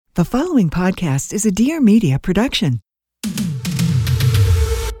The following podcast is a Dear Media production.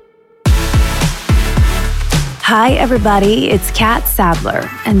 Hi, everybody. It's Kat Sadler,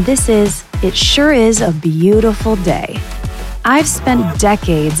 and this is It Sure Is a Beautiful Day. I've spent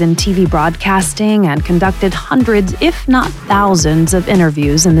decades in TV broadcasting and conducted hundreds, if not thousands, of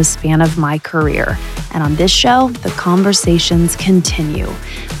interviews in the span of my career. And on this show, the conversations continue.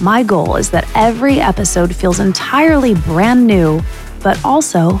 My goal is that every episode feels entirely brand new, but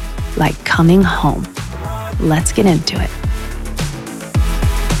also like coming home. Let's get into it.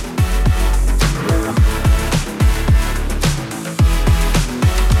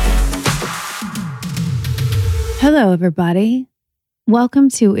 Hello, everybody. Welcome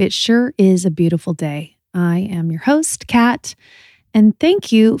to It Sure Is a Beautiful Day. I am your host, Kat, and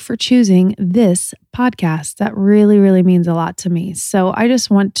thank you for choosing this podcast. That really, really means a lot to me. So I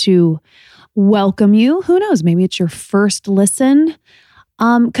just want to welcome you. Who knows? Maybe it's your first listen,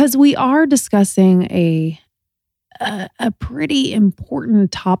 because we are discussing a pretty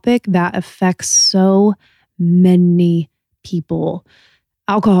important topic that affects so many people.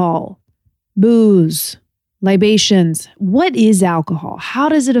 Alcohol, booze, libations. What is alcohol? How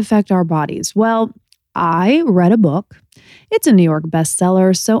does it affect our bodies? Well, I read a book. It's a New York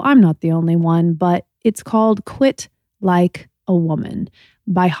bestseller, so I'm not the only one, but it's called Quit Like a Woman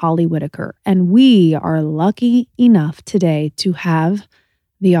by Holly Whitaker. And we are lucky enough today to have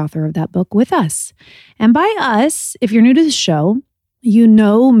the author of that book with us. And by us, if you're new to the show, you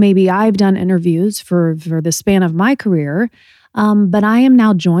know maybe I've done interviews for the span of my career, but I am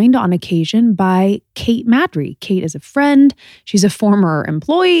now joined on occasion by Kate Madry. Kate is a friend. She's a former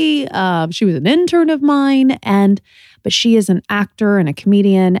employee. She was an intern of mine, but she is an actor and a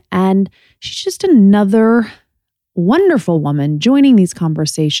comedian, and she's just another wonderful woman joining these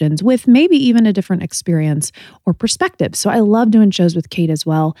conversations with maybe even a different experience or perspective. So I love doing shows with Kate as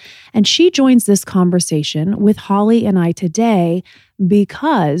well. And she joins this conversation with Holly and I today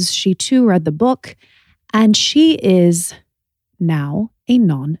because she too read the book, and she is now a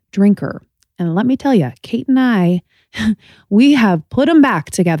non-drinker. And let me tell you, Kate and I, we have put them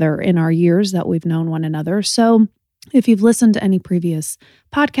back together in our years that we've known one another. So if you've listened to any previous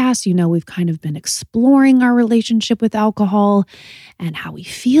podcasts, you know we've kind of been exploring our relationship with alcohol and how we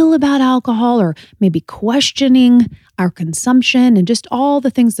feel about alcohol, or maybe questioning our consumption and just all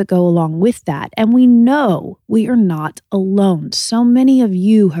the things that go along with that. And we know we are not alone. So many of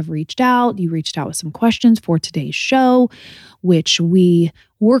you have reached out. You reached out with some questions for today's show, which we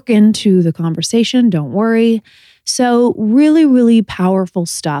work into the conversation. Don't worry. So really, really powerful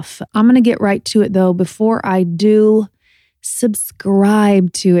stuff. I'm going to get right to it though. Before I do,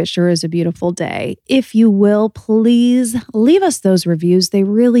 subscribe to It Sure Is a Beautiful Day. If you will, please leave us those reviews. They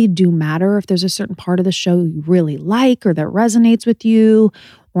really do matter. If there's a certain part of the show you really like or that resonates with you,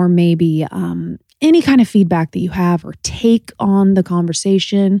 or maybe any kind of feedback that you have or take on the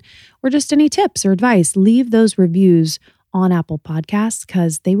conversation, or just any tips or advice, leave those reviews on Apple Podcasts,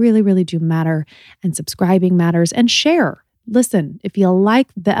 because they really, really do matter, and subscribing matters, and share. Listen, if you like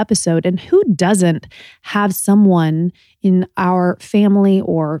the episode, and who doesn't have someone in our family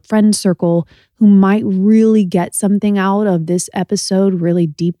or friend circle who might really get something out of this episode, really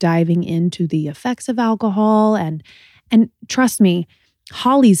deep diving into the effects of alcohol. And trust me,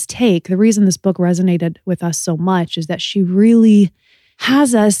 Holly's take, the reason this book resonated with us so much is that she really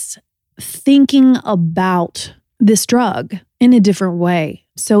has us thinking about this drug in a different way.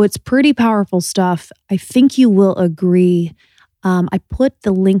 So it's pretty powerful stuff. I think you will agree. I put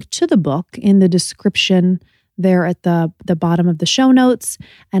the link to the book in the description there at the bottom of the show notes,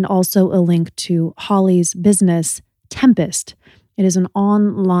 and also a link to Holly's business, Tempest. It is an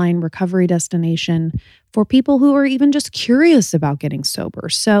online recovery destination for people who are even just curious about getting sober.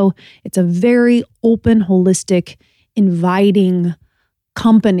 So it's a very open, holistic, inviting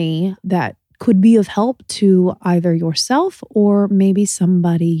company that could be of help to either yourself or maybe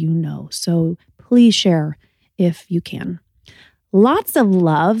somebody you know. So please share if you can. Lots of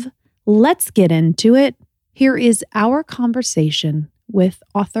love. Let's get into it. Here is our conversation with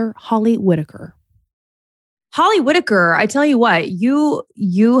author Holly Whitaker. Holly Whitaker, I tell you what,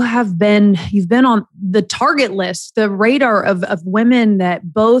 you've been on the target list, the radar of women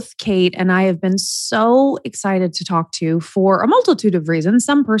that both Kate and I have been so excited to talk to for a multitude of reasons,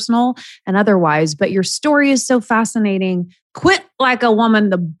 some personal and otherwise. But your story is so fascinating. Quit Like a Woman,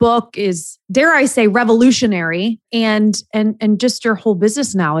 the book is, dare I say, revolutionary, and just your whole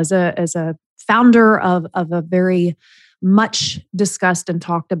business now as a founder of a very much discussed and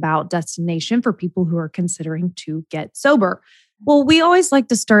talked about destination for people who are considering to get sober. Well, we always like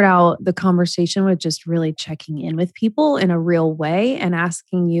to start out the conversation with just really checking in with people in a real way and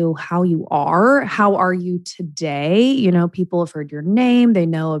asking you how you are. How are you today? You know, people have heard your name, they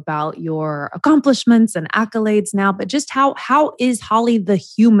know about your accomplishments and accolades now, but just how is Holly the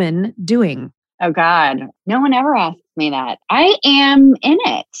human doing? Oh God, no one ever asks me that. I am in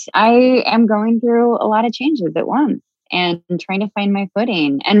it. I am going through a lot of changes at once and trying to find my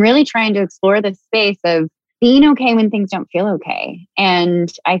footing and really trying to explore the space of being okay when things don't feel okay.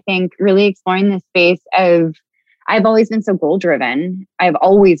 And I think really exploring the space of, I've always been so goal driven. I've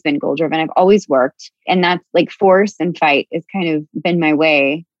always been goal driven. I've always worked. And that's like force and fight has kind of been my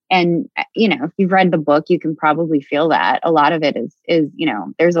way. And, you know, if you've read the book, you can probably feel that a lot of it is, you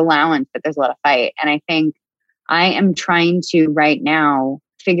know, there's allowance, but there's a lot of fight. And I think I am trying to right now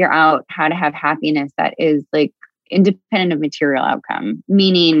figure out how to have happiness that is like independent of material outcome,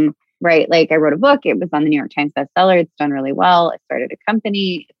 meaning, right? Like I wrote a book, it was on the New York Times bestseller. It's done really well. I started a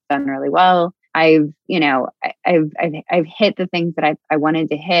company, it's done really well. I've hit the things that I wanted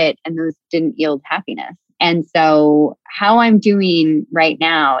to hit, and those didn't yield happiness. And so how I'm doing right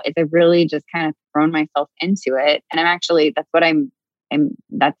now is I've really just kind of thrown myself into it. And I'm actually, that's what I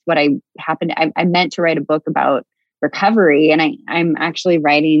meant to write a book about recovery. And I'm actually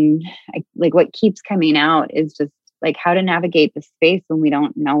writing, like what keeps coming out is just like how to navigate the space when we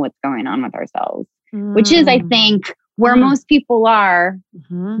don't know what's going on with ourselves, which is, I think, where most people are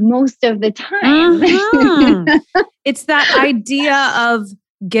most of the time. It's that idea of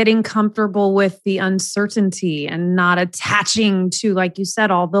getting comfortable with the uncertainty and not attaching to, like you said,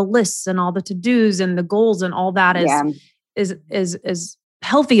 all the lists and all the to-dos and the goals and all that is as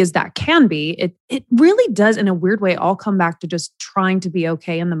healthy as that can be. It really does, in a weird way, all come back to just trying to be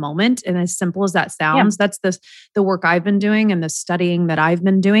okay in the moment. And as simple as that sounds, that's the work I've been doing and the studying that I've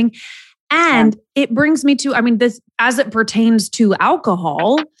been doing. And it brings me to, I mean, this, as it pertains to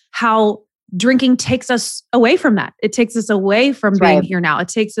alcohol, how drinking takes us away from that. It takes us away from being here now. It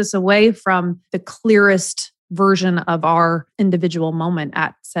takes us away from the clearest version of our individual moment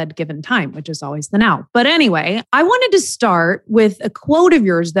at said given time, which is always the now. But anyway, I wanted to start with a quote of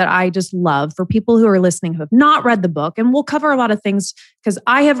yours that I just love for people who are listening who have not read the book. And we'll cover a lot of things because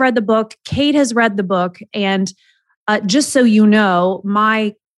I have read the book, Kate has read the book. And just so you know,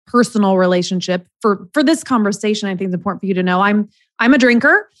 my personal relationship for this conversation, I think it's important for you to know I'm a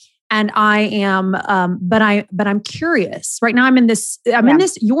drinker. And I am, but I'm curious. Right now, I'm in this.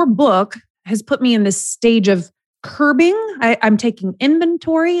 Your book has put me in this stage of curbing. I'm taking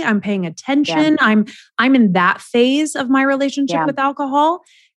inventory. I'm paying attention. I'm in that phase of my relationship with alcohol.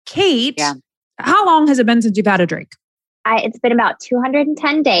 Kate, how long has it been since you've had a drink? It's been about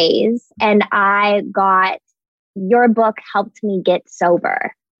 210 days, and your book helped me get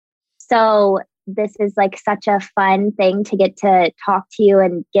sober. So this is like such a fun thing to get to talk to you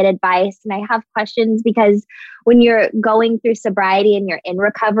and get advice. And I have questions because when you're going through sobriety and you're in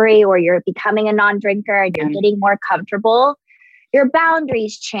recovery or you're becoming a non-drinker and you're getting more comfortable, your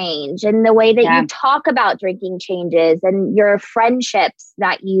boundaries change and the way that you talk about drinking changes, and your friendships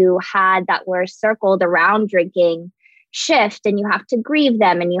that you had that were circled around drinking shift, and you have to grieve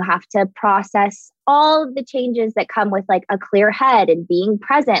them and you have to process all of the changes that come with like a clear head and being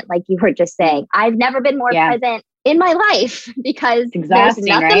present, like you were just saying. I've never been more present in my life because there's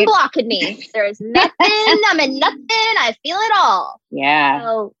nothing blocking me. There's nothing, I'm in nothing. I feel it all. Yeah.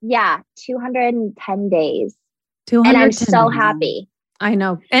 So 210 days. And I'm so happy. I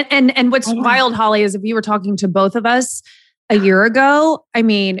know. And what's wild, Holly, is if you were talking to both of us a year ago, I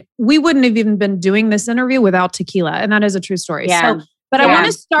mean, we wouldn't have even been doing this interview without tequila. And that is a true story. Yeah. So, but I want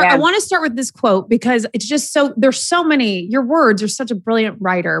to start, I want to start with this quote because it's just there's so many, your words are such a brilliant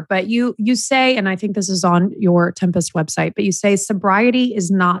writer, but you say, and I think this is on your Tempest website, but you say, sobriety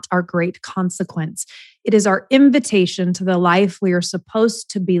is not our great consequence. It is our invitation to the life we are supposed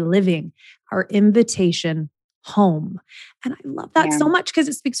to be living, our invitation home. And I love that so much because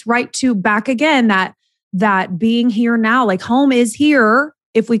it speaks right to back again, that being here now, like home is here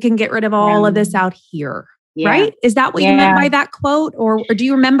if we can get rid of all of this out here. Right? Is that what you meant by that quote? Or do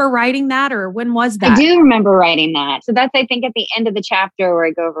you remember writing that, or when was that? I do remember writing that. So that's, I think, at the end of the chapter where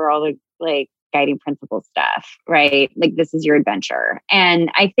I go over all the like guiding principle stuff, right? Like, this is your adventure. And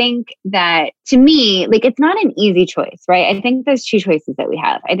I think that to me, like, it's not an easy choice, right? I think there's two choices that we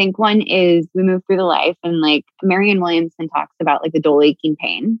have. I think one is we move through the life, and like Marianne Williamson talks about like the dull aching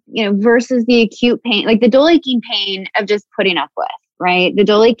pain, versus the acute pain, like the dull aching pain of just putting up with. Right? The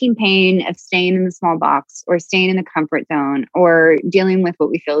dull aching pain of staying in the small box or staying in the comfort zone or dealing with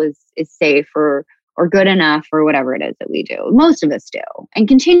what we feel is safe or or good enough or whatever it is that we do. Most of us do and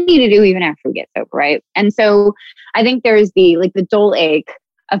continue to do even after we get sober, right? And so I think there's the dull ache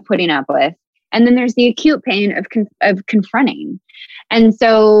of putting up with, and then there's the acute pain of confronting. And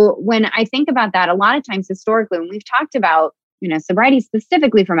so when I think about that, a lot of times historically, when we've talked about, sobriety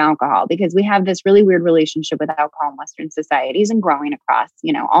specifically from alcohol, because we have this really weird relationship with alcohol in Western societies and growing across,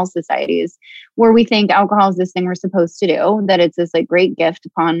 all societies, where we think alcohol is this thing we're supposed to do, that it's this like great gift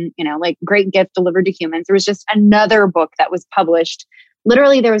upon, great gift delivered to humans. There was just another book that was published.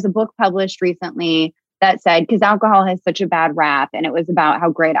 Literally, there was a book published recently that said, because alcohol has such a bad rap, and it was about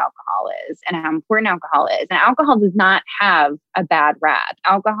how great alcohol is and how important alcohol is. And alcohol does not have a bad rap.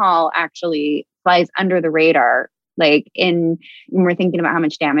 Alcohol actually flies under the radar, when we're thinking about how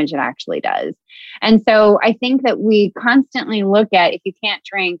much damage it actually does. And so I think that we constantly look at, if you can't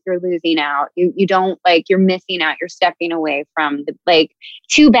drink, you're losing out. You don't you're missing out. You're stepping away from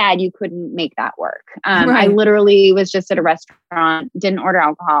too bad you couldn't make that work. Right. I literally was just at a restaurant, didn't order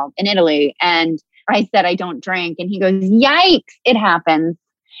alcohol in Italy. And I said, I don't drink. And he goes, yikes, it happens.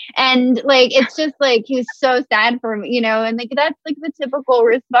 And it's just he was so sad for me, and that's the typical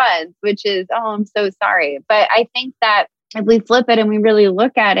response, which is, oh, I'm so sorry. But I think that if we flip it and we really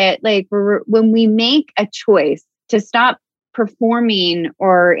look at it, when we make a choice to stop performing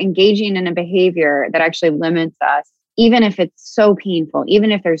or engaging in a behavior that actually limits us, even if it's so painful,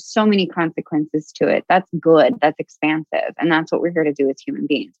 even if there's so many consequences to it, that's good, that's expansive. And that's what we're here to do as human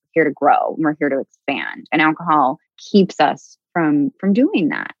beings. We're here to grow, and we're here to expand. And alcohol keeps us from doing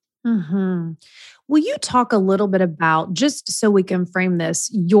that. Mm-hmm. Will you talk a little bit about, just so we can frame this,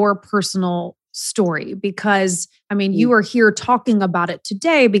 your personal story? Because you are here talking about it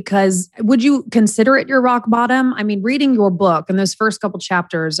today because would you consider it your rock bottom? Reading your book and those first couple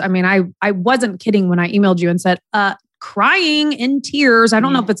chapters, I wasn't kidding when I emailed you and said, crying in tears. I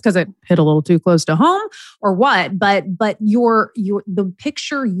don't know if it's because it hit a little too close to home or what, but the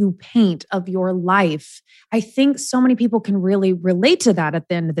picture you paint of your life, I think so many people can really relate to that at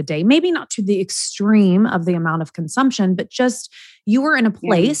the end of the day. Maybe not to the extreme of the amount of consumption, but just you were in a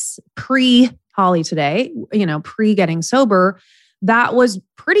place pre Holly today, pre getting sober, that was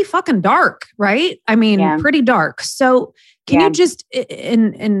pretty fucking dark, right? Pretty dark. So can you just,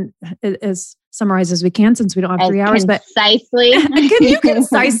 in as summarize as we can, since we don't have 3 hours, but concisely, can you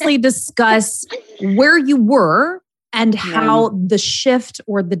concisely discuss where you were and how the shift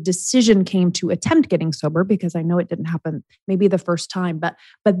or the decision came to attempt getting sober? Because I know it didn't happen maybe the first time, but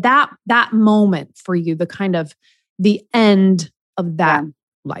that moment for you, the kind of the end of that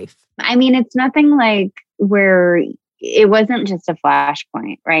life. It's nothing where it wasn't just a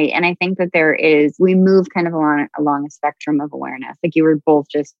flashpoint, right? And I think that we move kind of along a spectrum of awareness. Like you were both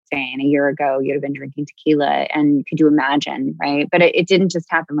just saying, a year ago, you'd have been drinking tequila, and could you imagine, right? But it didn't just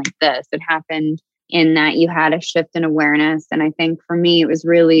happen like this. It happened in that you had a shift in awareness. And I think for me, it was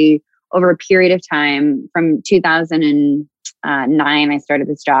really over a period of time from 2009, I started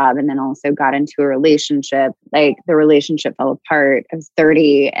this job, and then also got into a relationship. The relationship fell apart. I was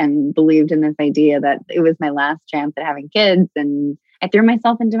 30 and believed in this idea that it was my last chance at having kids. And I threw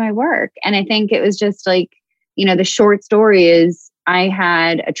myself into my work. And I think it was just the short story is I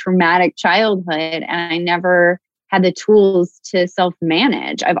had a traumatic childhood, and I never had the tools to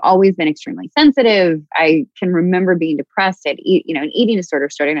self-manage. I've always been extremely sensitive. I can remember being depressed. An eating disorder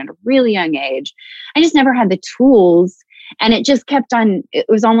starting at a really young age. I just never had the tools. And it just kept on, it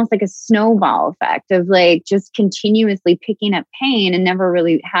was almost like a snowball effect of just continuously picking up pain and never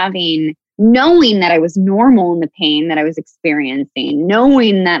really knowing that I was normal in the pain that I was experiencing,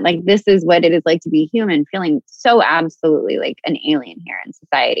 knowing that this is what it is like to be human, feeling so absolutely like an alien here in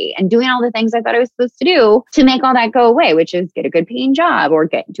society, and doing all the things I thought I was supposed to do to make all that go away, which is get a good paying job, or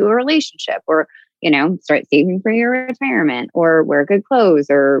get into a relationship, or, start saving for your retirement, or wear good clothes,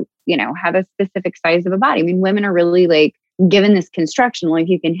 or, have a specific size of a body. Women are really given this construction, if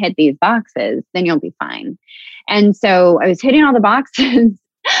you can hit these boxes, then you'll be fine. And so I was hitting all the boxes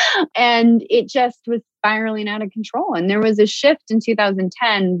and it just was spiraling out of control. And there was a shift in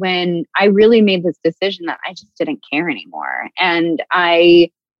 2010 when I really made this decision that I just didn't care anymore. And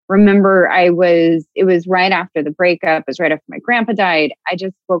I remember it was right after the breakup. It was right after my grandpa died. I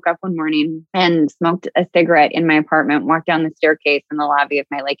just woke up one morning and smoked a cigarette in my apartment, walked down the staircase in the lobby of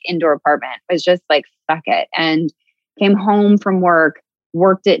my indoor apartment. I was just fuck it. And came home from work,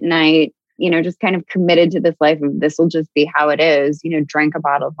 worked at night, just kind of committed to this life of this will just be how it is, drank a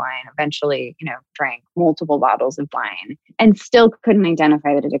bottle of wine, eventually, drank multiple bottles of wine, and still couldn't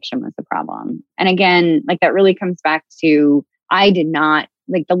identify that addiction was the problem. And again, that really comes back to, I did not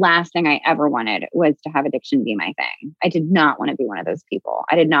like the last thing I ever wanted was to have addiction be my thing. I did not want to be one of those people.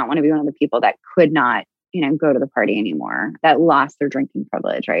 I did not want to be one of the people that could not, go to the party anymore, that lost their drinking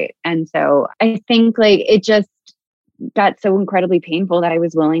privilege. Right. And so I think like it just got so incredibly painful that I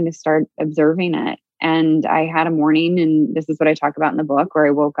was willing to start observing it. And I had a morning, and this is what I talk about in the book, where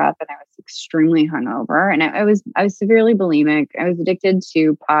I woke up and I was extremely hungover, and I was severely bulimic. I was addicted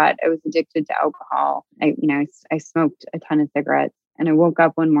to pot. I was addicted to alcohol. I smoked a ton of cigarettes, and I woke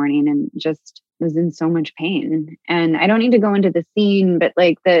up one morning and just was in so much pain. And I don't need to go into the scene, but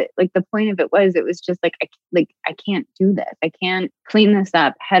the point of it was just like, I can't do this. I can't clean this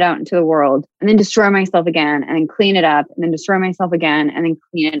up, head out into the world, and then destroy myself again, and then clean it up, and then destroy myself again, and then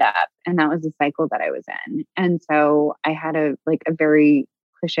clean it up. And that was the cycle that I was in. And so I had a very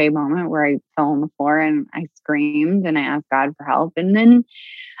cliche moment where I fell on the floor and I screamed and I asked God for help. And then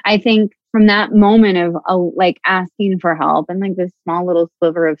I think from that moment of asking for help and like this small little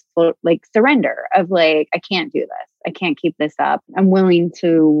sliver of surrender of I can't do this. I can't keep this up. I'm willing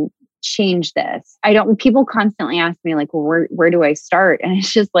to change this. People constantly ask me well, where do I start? And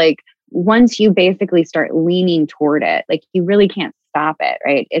it's just once you basically start leaning toward it, you really can't stop it.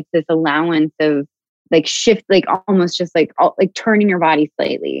 Right. It's this allowance of shift, almost just turning your body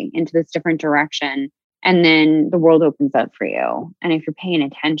slightly into this different direction. And then the world opens up for you. And if you're paying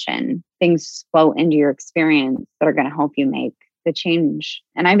attention, things flow into your experience that are going to help you make the change.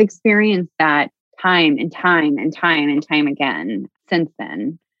 And I've experienced that time and time and time and time again since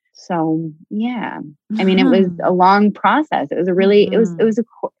then. So, yeah, I mean, it was a long process. It was a really, it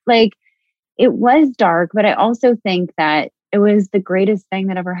was dark, but I also think that it was the greatest thing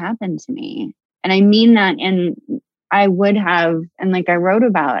that ever happened to me. And I mean that I would have, and I wrote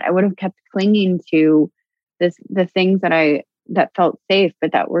about, I would have kept clinging to the things that felt safe,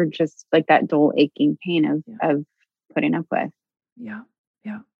 but that were just that dull, aching pain of putting up with. Yeah.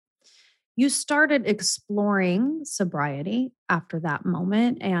 Yeah. You started exploring sobriety after that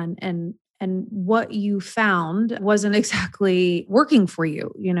moment, and what you found wasn't exactly working for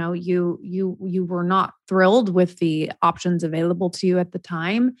you. You were not thrilled with the options available to you at the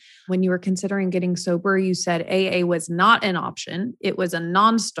time. When you were considering getting sober, you said AA was not an option. It was a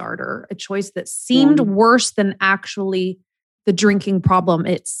non-starter, a choice that seemed worse than actually the drinking problem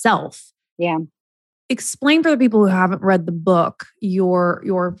itself. Yeah. Explain for the people who haven't read the book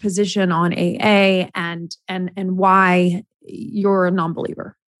your position on AA and why you're a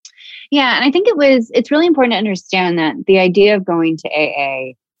non-believer. Yeah. And I think it's really important to understand that the idea of going to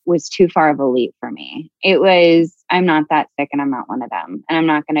AA was too far of a leap for me. It was, I'm not that sick and I'm not one of them. And I'm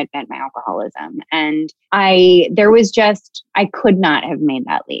not going to admit my alcoholism. And I could not have made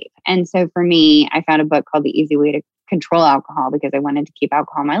that leap. And so for me, I found a book called The Easy Way to Control Alcohol because I wanted to keep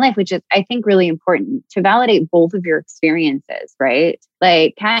alcohol in my life, which is, I think, really important to validate both of your experiences, right?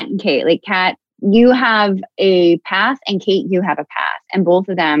 Like Kat and Kate, Kat, you have a path, and Kate, you have a path, and both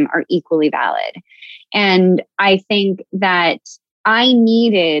of them are equally valid. And I think that I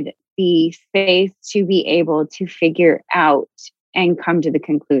needed the space to be able to figure out and come to the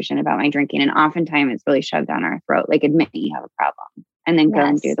conclusion about my drinking. And oftentimes it's really shoved down our throat, admit you have a problem and then go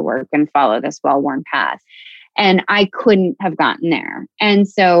and do the work and follow this well-worn path. And I couldn't have gotten there. And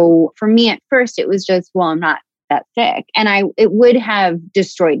so for me at first, it was just, well, I'm not that sick. And it would have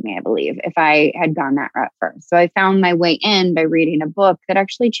destroyed me, I believe, if I had gone that route first. So I found my way in by reading a book that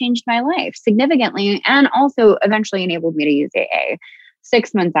actually changed my life significantly and also eventually enabled me to use AA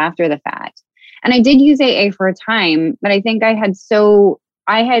 6 months after the fact. And I did use AA for a time, but I think I had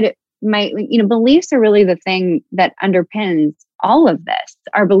my, beliefs are really the thing that underpins all of this.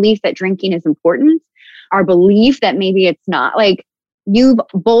 Our belief that drinking is important, our belief that maybe it's not. You've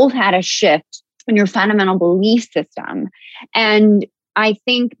both had a shift in your fundamental belief system. And I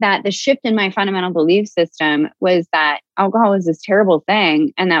think that the shift in my fundamental belief system was that alcohol was this terrible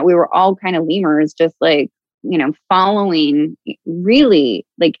thing and that we were all kind of lemurs, just following really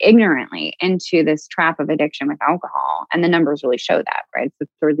ignorantly into this trap of addiction with alcohol. And the numbers really show that, right? It's the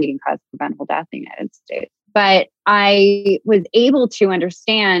third leading cause of preventable death in the United States. But I was able to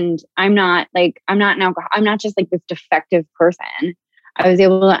understand I'm not an alcoholic. I'm not just this defective person. I was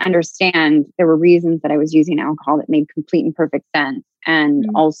able to understand there were reasons that I was using alcohol that made complete and perfect sense. And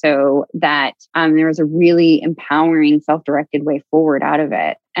also that there was a really empowering, self-directed way forward out of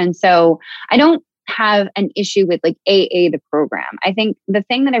it. And so I don't have an issue with AA, the program. I think the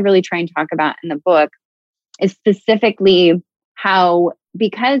thing that I really try and talk about in the book is specifically how,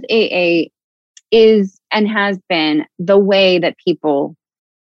 because AA is and has been the way that people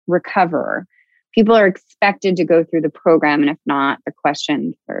recover, people are expected to go through the program. And if not, they're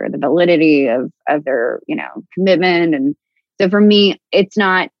questioned for the validity of their, commitment. And So for me, it's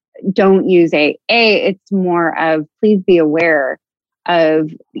not don't use it's more of please be aware of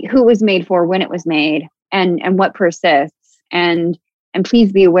who it was made for, when it was made, and what persists. And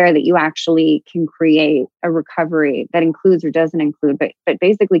please be aware that you actually can create a recovery that includes or doesn't include, but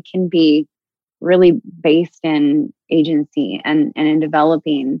basically can be really based in agency and in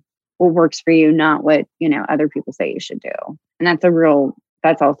developing what works for you, not what, other people say you should do. And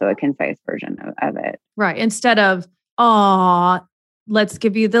that's also a concise version of it. Right. Instead of, let's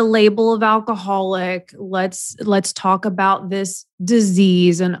give you the label of alcoholic. Let's talk about this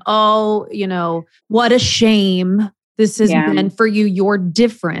disease and, what a shame this has been for you. You're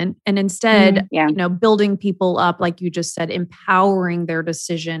different. And instead, building people up, like you just said, empowering their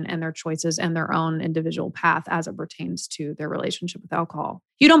decision and their choices and their own individual path as it pertains to their relationship with alcohol.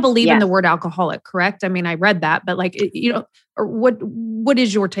 You don't believe in the word alcoholic, correct? I mean, I read that, but or what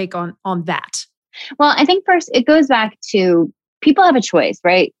is your take on that? Well, I think first it goes back to people have a choice,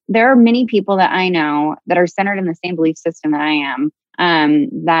 right? There are many people that I know that are centered in the same belief system that I am,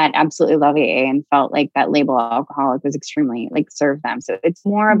 that absolutely love AA and felt like that label alcoholic was extremely served them. So it's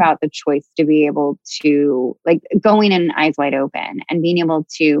more about the choice to be able to going in eyes wide open and being able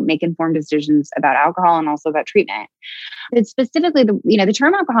to make informed decisions about alcohol and also about treatment. But specifically, the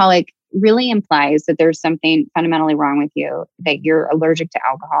term alcoholic really implies that there's something fundamentally wrong with you, that you're allergic to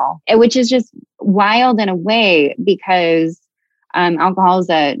alcohol, which is just wild in a way because alcohol is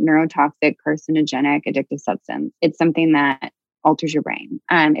a neurotoxic, carcinogenic, addictive substance. It's something that alters your brain.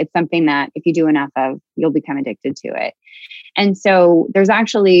 It's something that if you do enough of, you'll become addicted to it. And so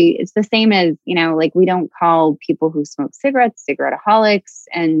it's the same as, we don't call people who smoke cigarettes cigaretteaholics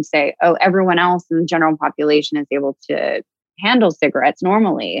and say, oh, everyone else in the general population is able to handle cigarettes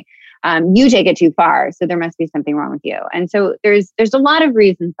normally. You take it too far. So there must be something wrong with you. And so there's a lot of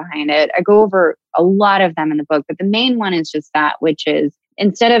reasons behind it. I go over a lot of them in the book, but the main one is just that, which is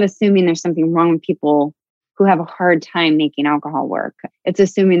instead of assuming there's something wrong with people who have a hard time making alcohol work, it's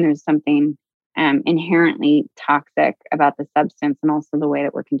assuming there's something inherently toxic about the substance and also the way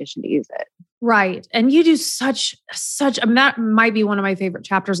that we're conditioned to use it. Right. And you do such, that might be one of my favorite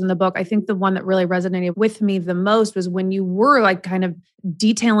chapters in the book. I think the one that really resonated with me the most was when you were kind of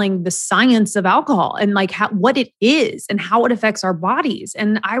detailing the science of alcohol and what it is and how it affects our bodies.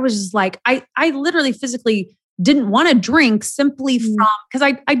 And I was just I literally physically didn't want to drink simply from,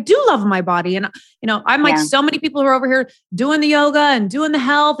 because I do love my body. And, I'm like so many people who are over here doing the yoga and doing the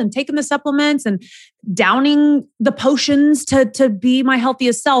health and taking the supplements and downing the potions to be my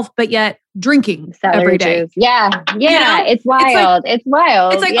healthiest self, but yet drinking every day. Juice. Yeah. It's wild. It's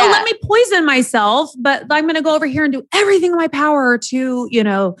wild. It's let me poison myself, but I'm going to go over here and do everything in my power to,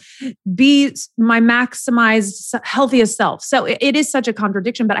 be my maximized healthiest self. So it is such a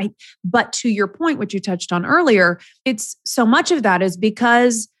contradiction, but to your point, which you touched on earlier, it's so much of that is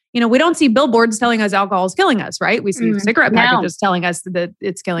because we don't see billboards telling us alcohol is killing us, right? We see cigarette packages telling us that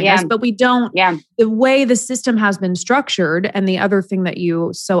it's killing us, but we don't. The way the system has been structured, and the other thing that you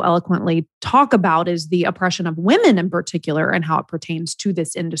so eloquently talk about is the oppression of women in particular and how it pertains to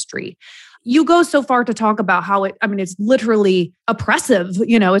this industry. You go so far to talk about how it's literally oppressive.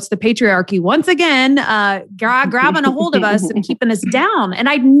 It's the patriarchy once again, grabbing a hold of us and keeping us down. And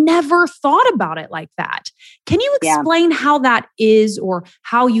I'd never thought about it like that. Can you explain how that is or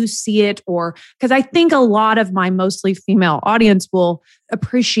how you see it? Or, because I think a lot of my mostly female audience will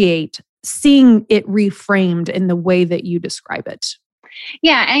appreciate seeing it reframed in the way that you describe it.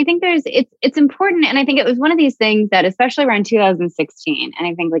 Yeah. And I think it's important. And I think it was one of these things that, especially around 2016, and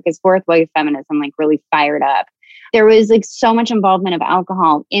I think as fourth wave feminism, really fired up, there was so much involvement of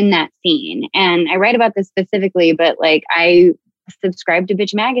alcohol in that scene. And I write about this specifically, but I subscribed to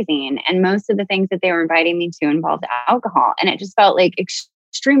Bitch Magazine, and most of the things that they were inviting me to involved alcohol. And it just felt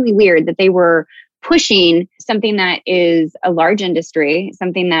extremely weird that they were pushing something that is a large industry,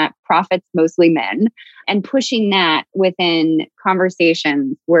 something that profits mostly men, and pushing that within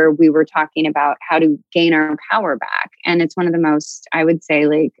conversations where we were talking about how to gain our power back. And it's one of the most, I would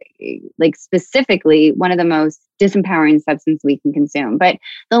say, specifically one of the most disempowering substances we can consume. But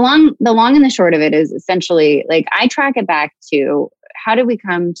the long and the short of it is essentially I track it back to how did we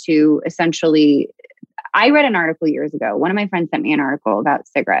come to essentially, I read an article years ago. One of my friends sent me an article about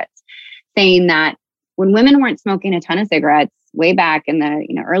cigarettes, saying that when women weren't smoking a ton of cigarettes way back in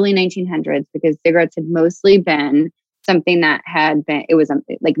the early 1900s, because cigarettes had mostly been something that had been, it was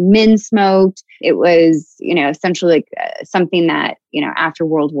men smoked. It was, essentially something that, after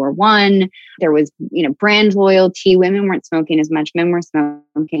World War I, there was, brand loyalty. Women weren't smoking as much, men were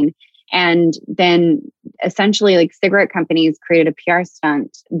smoking. And then essentially cigarette companies created a PR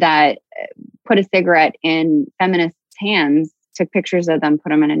stunt that put a cigarette in feminists' hands, took pictures of them, put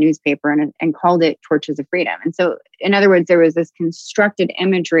them in a newspaper and called it Torches of Freedom. And so, in other words, there was this constructed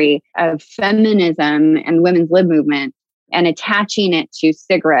imagery of feminism and women's lib movement and attaching it to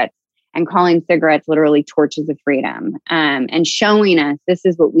cigarettes and calling cigarettes literally torches of freedom, and showing us this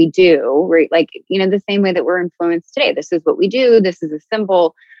is what we do, right? Like, the same way that we're influenced today. This is what we do. This is a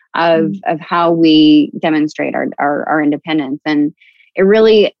symbol of how we demonstrate our independence. And it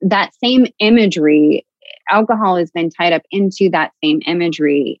really, that same imagery, alcohol has been tied up into that same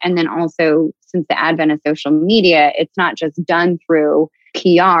imagery. And then also, since the advent of social media, it's not just done through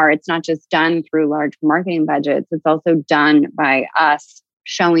PR. It's not just done through large marketing budgets. It's also done by us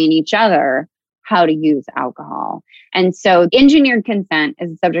showing each other how to use alcohol. And so engineered consent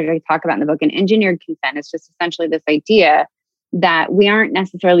is a subject I talk about in the book. And engineered consent is just essentially this idea that we aren't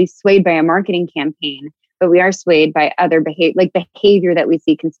necessarily swayed by a marketing campaign, but we are swayed by other behavior that we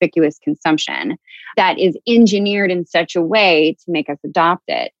see, conspicuous consumption, that is engineered in such a way to make us adopt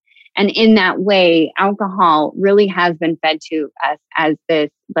it. And in that way, alcohol really has been fed to us as this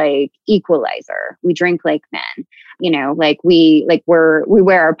equalizer. We drink like men, we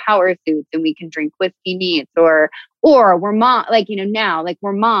wear our power suits and we can drink whiskey neats, or we're now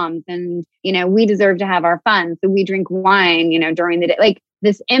we're moms and, we deserve to have our fun. So we drink wine, during the day.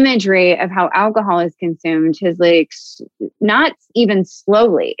 This imagery of how alcohol is consumed has not even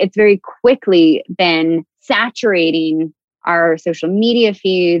slowly, it's very quickly been saturating our social media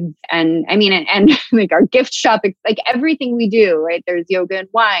feeds and our gift shop, everything we do, right? There's yoga and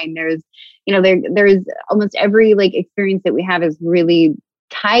wine. There's, there's almost every experience that we have is really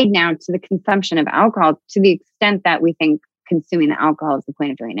tied now to the consumption of alcohol, to the extent that we think consuming the alcohol is the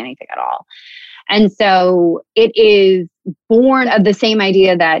point of doing anything at all. And so it is born of the same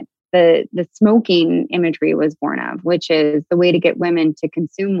idea that the smoking imagery was born of, which is the way to get women to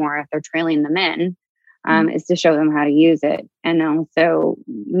consume more if they're trailing the men. Is to show them how to use it and also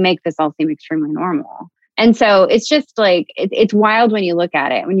make this all seem extremely normal. And so it's just it's wild when you look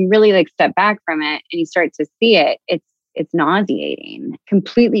at it. When you really step back from it and you start to see it, it's nauseating,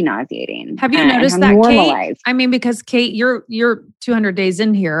 completely nauseating. Have you noticed that, normalized. Kate? Because Kate, you're 200 days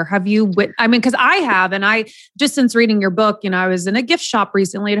in here. Have you? Because I have, and I just since reading your book, I was in a gift shop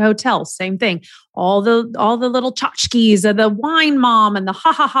recently at a hotel. Same thing. All the little tchotchkes of the wine mom and the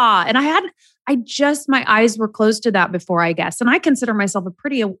ha ha ha, and my eyes were closed to that before, I guess. And I consider myself a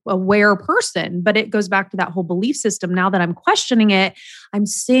pretty aware person, but it goes back to that whole belief system. Now that I'm questioning it, I'm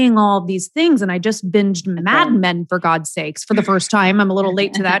seeing all of these things. And I just binged Mad Men, for God's sakes, for the first time. I'm a little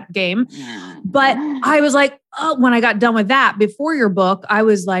late to that game. But I was when I got done with that before your book, I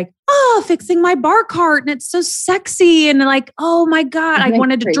was fixing my bar cart and it's so sexy. And oh my God, I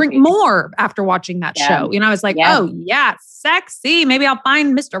wanted to drink more after watching that show. I was oh yeah, sexy. Maybe I'll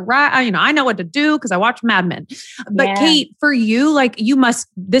find Mr. Right. I know what to do because I watch Mad Men. But Kate, for you,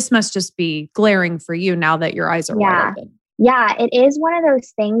 this must just be glaring for you now that your eyes are wide open. Yeah, it is one of those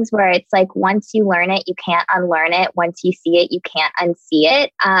things where it's once you learn it, you can't unlearn it. Once you see it, you can't unsee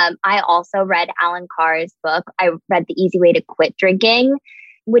it. I also read Alan Carr's book. I read The Easy Way to Quit Drinking,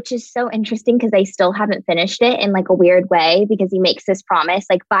 which is so interesting because I still haven't finished it in a weird way, because he makes this promise,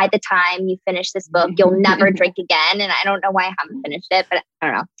 by the time you finish this book, you'll never drink again. And I don't know why I haven't finished it, but I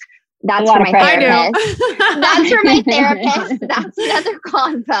don't know. That's for my therapist. That's for my therapist. That's another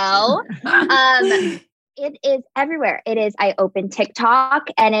convo. It is everywhere. I open TikTok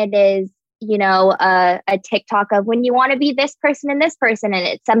and it is, a TikTok of when you want to be this person and this person. And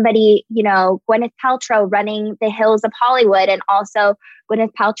it's somebody, Gwyneth Paltrow running the hills of Hollywood, and also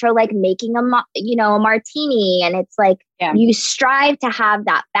Gwyneth Paltrow making a martini. And it's you strive to have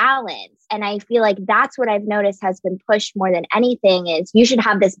that balance. And I feel that's what I've noticed has been pushed more than anything is you should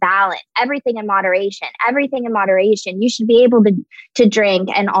have this balance, everything in moderation. You should be able to drink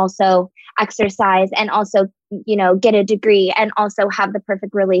and also exercise and also, get a degree and also have the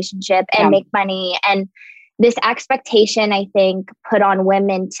perfect relationship and make money. And this expectation, I think, put on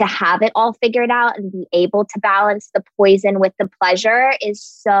women to have it all figured out and be able to balance the poison with the pleasure is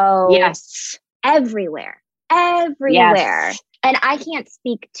so everywhere. Yes. And I can't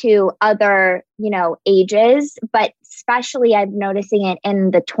speak to other, ages, but especially I'm noticing it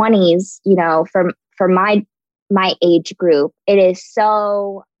in the 20s, for my age group, it is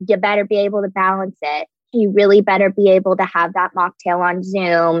so, you better be able to balance it. You really better be able to have that mocktail on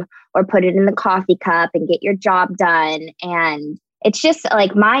Zoom or put it in the coffee cup and get your job done. And it's just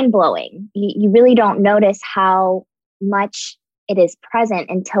mind blowing. You really don't notice how much it is present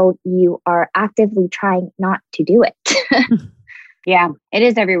until you are actively trying not to do it. Yeah, it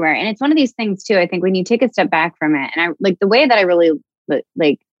is everywhere. And it's one of these things too, I think when you take a step back from it, and I the way that I really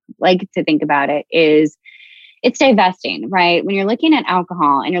like to think about it is it's divesting, right? When you're looking at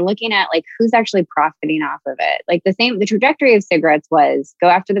alcohol and you're looking at like who's actually profiting off of it, like the trajectory of cigarettes was go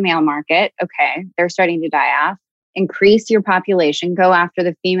after the male market. Okay. They're starting to die off. Increase your population, go after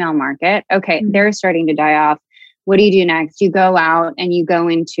the female market. Okay. They're starting to die off. What do you do next? You go out and you go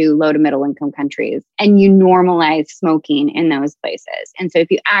into low to middle income countries and you normalize smoking in those places. And so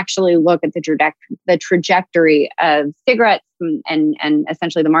if you actually look at the trajectory of cigarettes and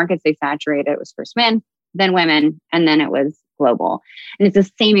essentially the markets they saturated, it was first men, then women, and then it was global. And it's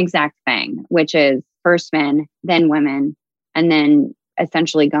the same exact thing, which is first men, then women, and then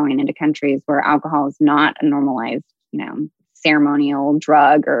essentially going into countries where alcohol is not a normalized, ceremonial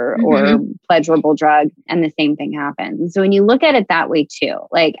drug or pleasurable drug. And the same thing happens. So when you look at it that way too,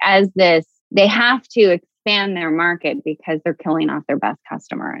 like as this, they have to expand their market because they're killing off their best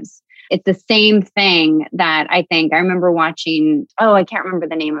customers. It's the same thing that I remember watching, I can't remember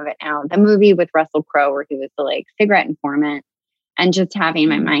the name of it now, the movie with Russell Crowe where he was the like cigarette informant, and just having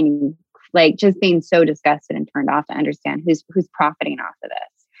my mind, like just being so disgusted and turned off to understand who's profiting off of this.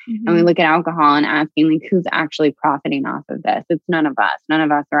 And we look at alcohol and asking like, who's actually profiting off of this? It's none of us. None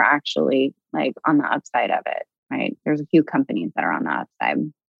of us are actually like on the upside of it, right? There's a few companies that are on the upside.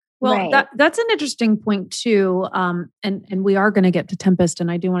 Well, Right. that's an interesting point too. And we are going to get to Tempest,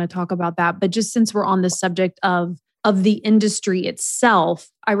 and I do want to talk about that. But just since we're on the subject of the industry itself,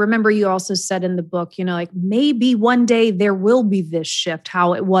 I remember you also said in the book, like maybe one day there will be this shift,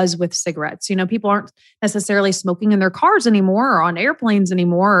 how it was with cigarettes. People aren't necessarily smoking in their cars anymore or on airplanes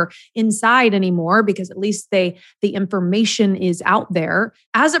anymore or inside anymore, because at least the information is out there.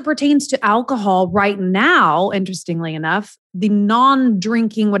 As it pertains to alcohol right now, interestingly enough, the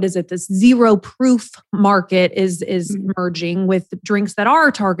non-drinking, this zero proof market is merging with drinks that are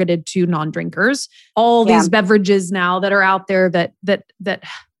targeted to non-drinkers. All these beverages now that are out there that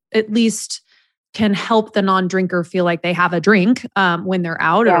at least can help the non-drinker feel like they have a drink when they're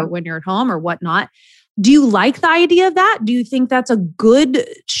out or when you're at home or whatnot. Do you like the idea of that? Do you think that's a good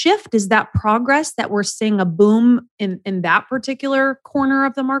shift? Is that progress that we're seeing a boom in that particular corner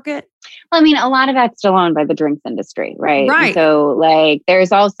of the market? Well, I mean, a lot of that's still owned by the drinks industry, right? Right. And so like,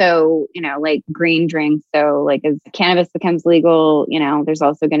 there's also, like green drinks. So like as cannabis becomes legal, there's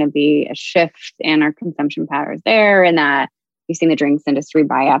also going to be a shift in our consumption patterns there, and that you've seen the drinks industry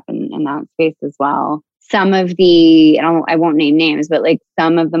buy up in that space as well. Some of I won't name names, but like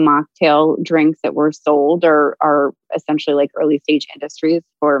some of the mocktail drinks that were sold are essentially like early stage industries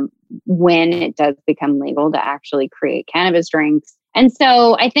for when it does become legal to actually create cannabis drinks. And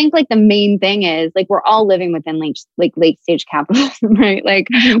so I think like the main thing is like we're all living within late stage capitalism, right? Like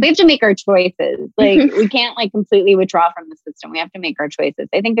we have to make our choices. Like we can't like completely withdraw from the system. We have to make our choices.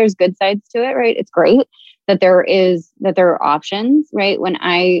 I think there's good sides to it, right? It's great that there are options, right?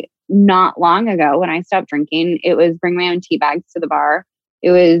 Not long ago, when I stopped drinking, it was bring my own tea bags to the bar.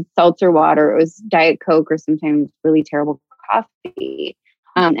 It was seltzer water. It was Diet Coke or sometimes really terrible coffee.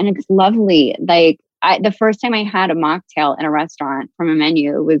 And it's lovely. Like the first time I had a mocktail in a restaurant from a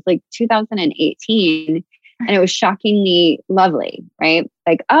menu was like 2018. And it was shockingly lovely, right?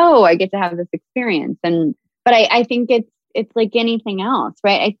 Like, oh, I get to have this experience. But I think it's like anything else,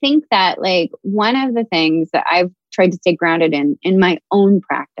 right? I think that like one of the things that I've tried to stay grounded in my own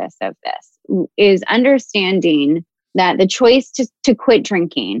practice of this is understanding that the choice to quit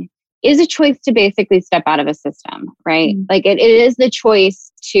drinking is a choice to basically step out of a system, right? Like it is the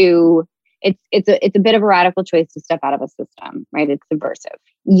choice to, it's a bit of a radical choice to step out of a system, right? It's subversive.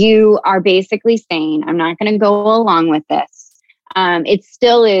 You are basically saying, I'm not going to go along with this. It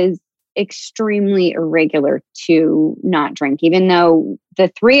still is extremely irregular to not drink, even though the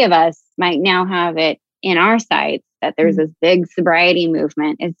three of us might now have it in our sights that there's this big sobriety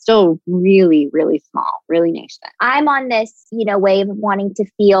movement. It's still really, really small, really nascent. I'm on this, wave of wanting to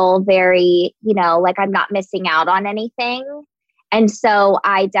feel very, like I'm not missing out on anything. And so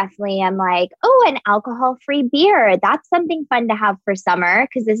I definitely am like, oh, an alcohol-free beer. That's something fun to have for summer,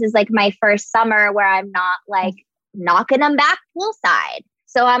 because this is like my first summer where I'm not like knocking them back poolside.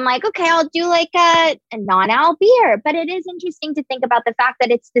 So I'm like, okay, I'll do like a non-al beer. But it is interesting to think about the fact that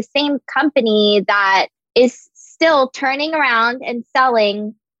it's the same company that is still turning around and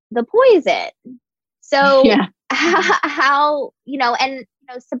selling the poison. So how,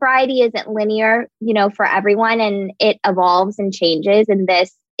 sobriety isn't linear, for everyone, and it evolves and changes, and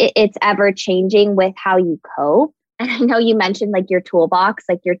it's ever changing with how you cope. And I know you mentioned like your toolbox,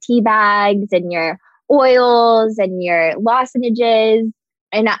 like your tea bags and your oils and your lozenges.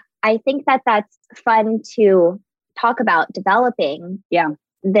 And I think that that's fun to talk about developing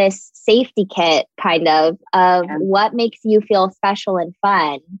this safety kit kind of what makes you feel special and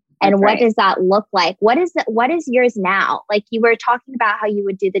fun. And what does that look like? What is yours now? Like you were talking about how you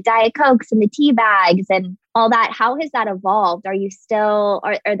would do the Diet Cokes and the tea bags and all that. How has that evolved? Are you still,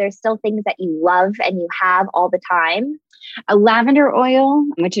 are there still things that you love and you have all the time? A lavender oil,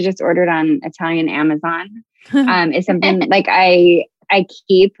 which I just ordered on Italian Amazon, is something like I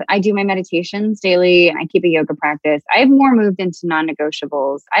do my meditations daily and I keep a yoga practice. I've more moved into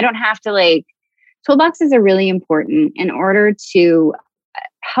non-negotiables. I don't have to toolboxes are really important in order to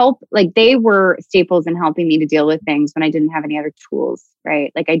help. Like they were staples in helping me to deal with things when I didn't have any other tools,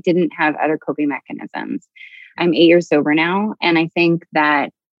 right? Like I didn't have other coping mechanisms. I'm 8 years sober now. And I think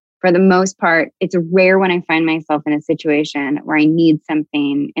that for the most part, it's rare when I find myself in a situation where I need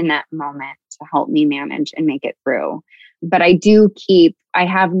something in that moment to help me manage and make it through. But I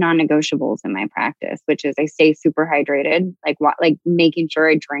have non-negotiables in my practice, which is I stay super hydrated. Like making sure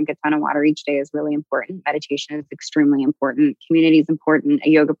I drink a ton of water each day is really important. Meditation is extremely important. Community is important. A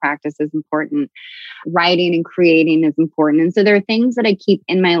yoga practice is important. Writing and creating is important. And so there are things that I keep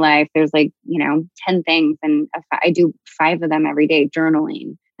in my life. There's 10 things and I do 5 of them every day,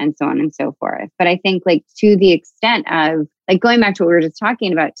 journaling and so on and so forth. But I think to the extent of going back to what we were just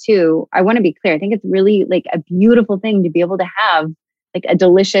talking about too, I want to be clear. I think it's really a beautiful thing to be able to have a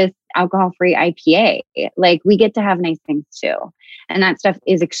delicious alcohol-free IPA. We get to have nice things too. And that stuff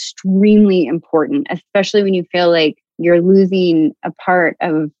is extremely important, especially when you feel like you're losing a part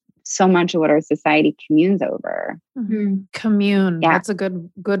of so much of what our society communes over. Mm-hmm. Commune. Yeah. That's a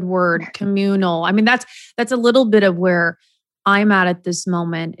good word. Communal. I mean, that's a little bit of where I'm at this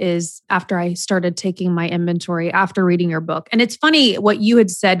moment is after I started taking my inventory after reading your book. And it's funny what you had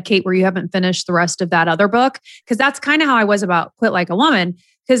said, Kate, where you haven't finished the rest of that other book, because that's kind of how I was about Quit Like a Woman,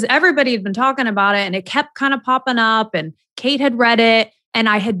 because everybody had been talking about it and it kept kind of popping up and Kate had read it. And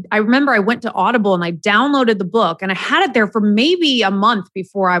I remember I went to Audible and I downloaded the book and I had it there for maybe a month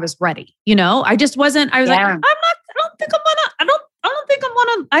before I was ready. I just wasn't, I was like,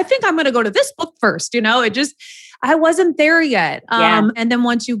 I think I'm going to go to this book first. I wasn't there yet. And then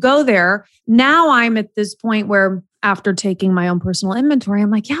once you go there, now I'm at this point where after taking my own personal inventory,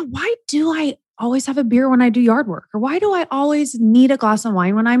 I'm like, why do I always have a beer when I do yard work? Or why do I always need a glass of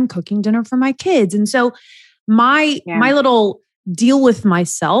wine when I'm cooking dinner for my kids? And so my little deal with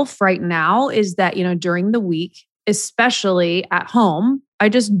myself right now is that, during the week, especially at home, I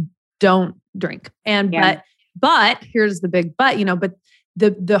just don't drink. And, but here's the big, but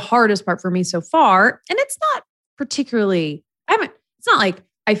the hardest part for me so far, and it's not particularly, it's not like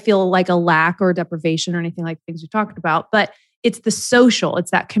I feel like a lack or deprivation or anything like things we talked about, but it's the social,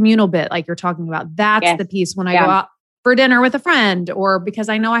 it's that communal bit like you're talking about. That's the piece when I go out for dinner with a friend or because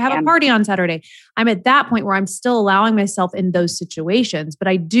I know I have a party on Saturday. I'm at that point where I'm still allowing myself in those situations. But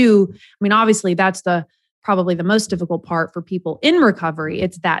obviously that's probably the most difficult part for people in recovery.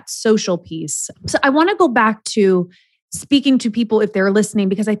 It's that social piece. So I want to go back to speaking to people if they're listening,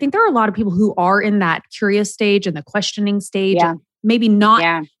 because I think there are a lot of people who are in that curious stage and the questioning stage, and maybe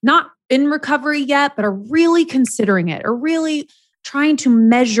not in recovery yet, but are really considering it or really trying to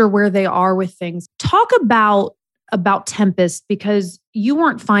measure where they are with things. Talk about Tempest, because you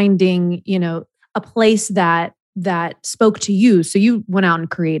weren't finding, a place that spoke to you. So you went out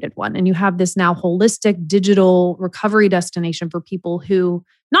and created one, and you have this now holistic digital recovery destination for people who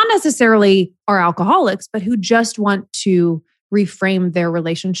not necessarily are alcoholics, but who just want to reframe their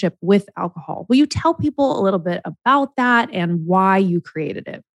relationship with alcohol. Will you tell people a little bit about that and why you created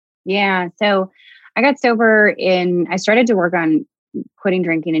it? Yeah. So I got sober I started to work on quitting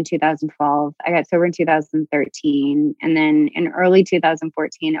drinking in 2012. I got sober in 2013. And then in early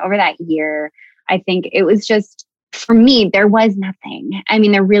 2014, over that year, I think it was just, for me, there was nothing. I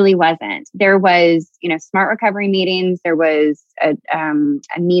mean, there really wasn't. There was, smart recovery meetings. There was a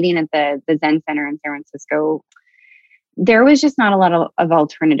meeting at the Zen Center in San Francisco. There was just not a lot of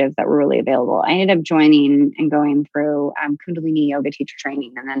alternatives that were really available. I ended up joining and going through Kundalini yoga teacher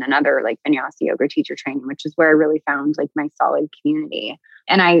training, and then another Vinyasa yoga teacher training, which is where I really found my solid community.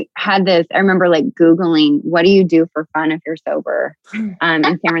 And I had this, I remember Googling, what do you do for fun if you're sober in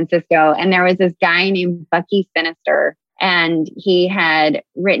San Francisco? And there was this guy named Bucky Sinister, and he had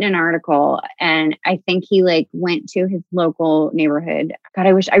written an article, and I think he went to his local neighborhood. God,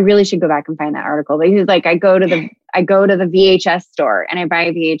 I really should go back and find that article. But he was like, I go to the VHS store and I buy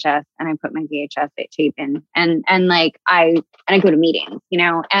a VHS and I put my VHS tape in, and I go to meetings,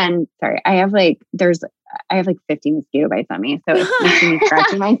 and sorry, I have 50 mosquito bites on me. So it's making me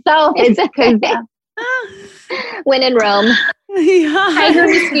scratching myself. It's because when in Rome. Tiger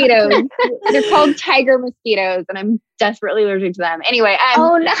mosquitoes. They're called tiger mosquitoes, and I'm desperately allergic to them. Anyway,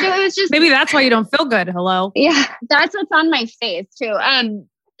 oh no, so it was just maybe that's why you don't feel good. Hello. Yeah, that's what's on my face too.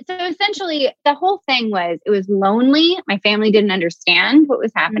 So essentially the whole thing was, it was lonely. My family didn't understand what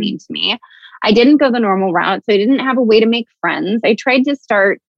was happening to me. I didn't go the normal route. So I didn't have a way to make friends. I tried to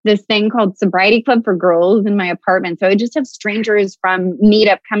start this thing called Sobriety Club for Girls in my apartment. So I just have strangers from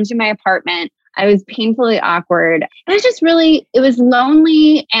Meetup come to my apartment. I was painfully awkward. It was just really, it was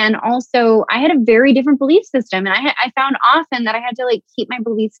lonely. And also I had a very different belief system. And I found often that I had to like keep my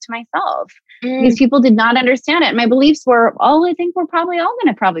beliefs to myself. These people did not understand it. My beliefs were, oh, I think we're all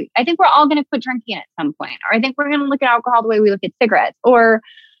going to quit drinking at some point. Or I think we're going to look at alcohol the way we look at cigarettes. Or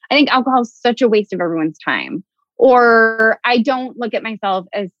I think alcohol is such a waste of everyone's time. Or I don't look at myself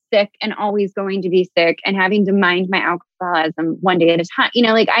as sick and always going to be sick and having to mind my alcoholism one day at a time.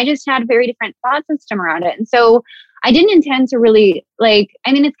 Like I just had a very different thought system around it. And so I didn't intend to really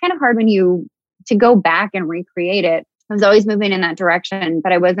it's kind of hard to go back and recreate it. I was always moving in that direction,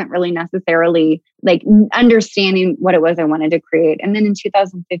 but I wasn't really necessarily understanding what it was I wanted to create. And then in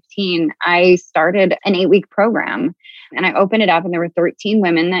 2015, I started an 8-week program and I opened it up and there were 13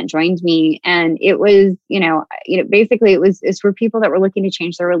 women that joined me. And it was, basically it's for people that were looking to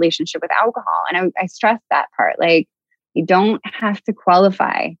change their relationship with alcohol. And I stressed that part. You don't have to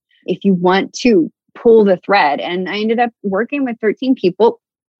qualify if you want to pull the thread. And I ended up working with 13 people.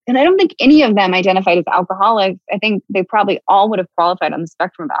 And I don't think any of them identified as alcoholics. I think they probably all would have qualified on the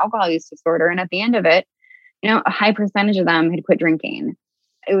spectrum of alcohol use disorder. And at the end of it, a high percentage of them had quit drinking.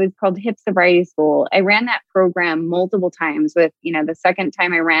 It was called HIP Sobriety School. I ran that program multiple times with, the second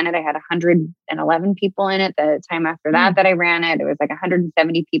time I ran it, I had 111 people in it. The time after that I ran it, it was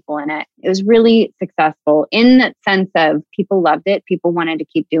 170 people in it. It was really successful in the sense of people loved it. People wanted to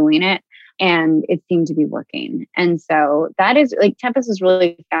keep doing it. And it seemed to be working. And so that is Tempest is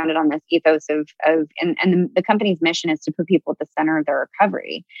really founded on this ethos of the company's mission is to put people at the center of their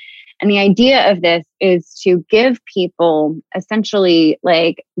recovery. And the idea of this is to give people essentially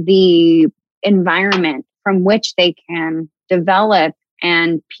the environment from which they can develop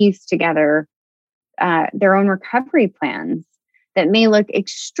and piece together their own recovery plans that may look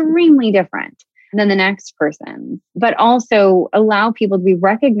extremely different than the next person, but also allow people to be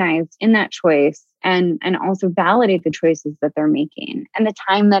recognized in that choice and also validate the choices that they're making and the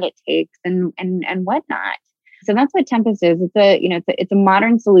time that it takes and whatnot. So that's what Tempest is. It's a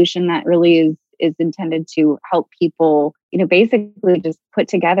modern solution that really is intended to help people, basically just put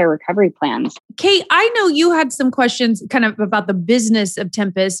together recovery plans. Kate, I know you had some questions kind of about the business of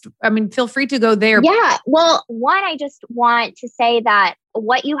Tempest. I mean, feel free to go there. Yeah. Well, one, I just want to say that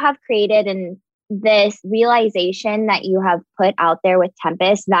what you have created and this realization that you have put out there with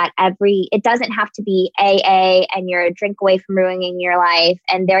Tempest, that it doesn't have to be AA and you're a drink away from ruining your life.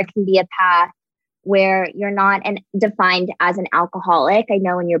 And there can be a path where you're not defined as an alcoholic. I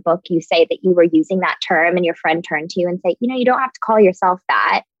know in your book, you say that you were using that term and your friend turned to you and said, you don't have to call yourself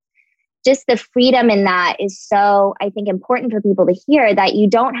that. Just the freedom in that is so, I think, important for people to hear, that you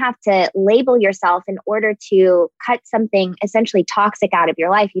don't have to label yourself in order to cut something essentially toxic out of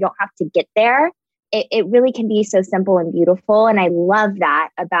your life. You don't have to get there. It really can be so simple and beautiful. And I love that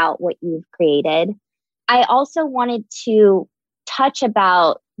about what you've created. I also wanted to touch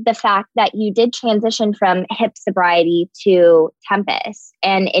about the fact that you did transition from HIP sobriety to Tempest.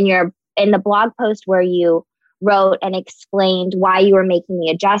 And in the blog post where you wrote and explained why you were making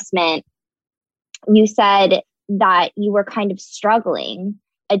the adjustment, you said that you were kind of struggling,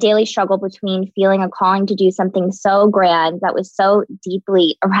 a daily struggle between feeling a calling to do something so grand that was so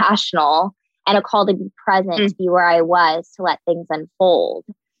deeply irrational and a call to be present, to be where I was, to let things unfold.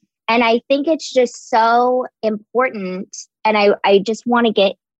 And I think it's just so important. And I just want to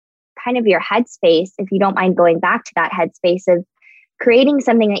get kind of your headspace, if you don't mind going back to that headspace of creating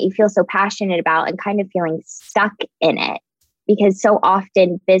something that you feel so passionate about and kind of feeling stuck in it. Because so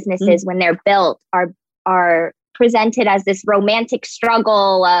often businesses, when they're built, are presented as this romantic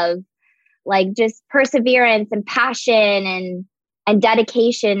struggle of just perseverance and passion and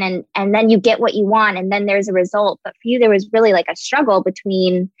dedication, and then you get what you want and then there's a result. But for you, there was really a struggle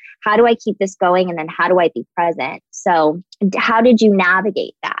between how do I keep this going and then how do I be present? So how did you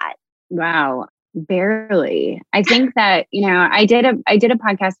navigate that? Wow. Barely. I think that, I did a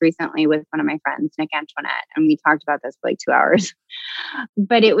podcast recently with one of my friends, Nick Antoinette, and we talked about this for 2 hours,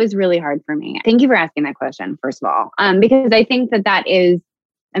 but it was really hard for me. Thank you for asking that question, first of all, because I think that is,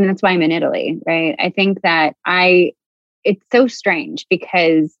 and that's why I'm in Italy, right? I think that it's so strange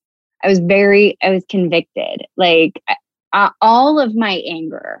because I was convicted, all of my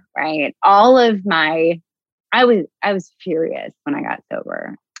anger, right? I was furious when I got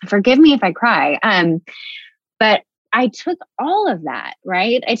sober. Forgive me if I cry. But I took all of that,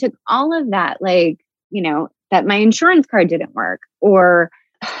 right? I took all of that, that my insurance card didn't work, or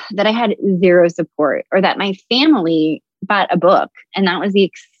that I had zero support, or that my family bought a book and that was the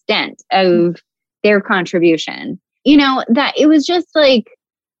extent of their contribution. That it was just like,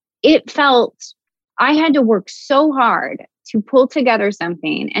 it felt I had to work so hard to pull together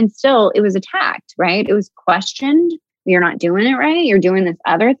something, and still it was attacked, right? It was questioned. You're not doing it right. You're doing this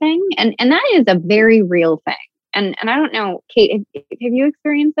other thing. And that is a very real thing. And I don't know, Kate, have you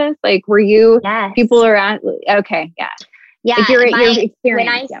experienced this? Like, were you, Yes. people are at, okay. Yeah. Yeah. Like your experience. When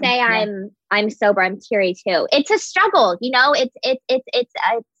I say I'm sober, I'm teary too. It's a struggle, it's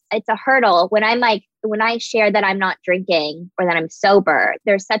a hurdle. When I share that I'm not drinking or that I'm sober,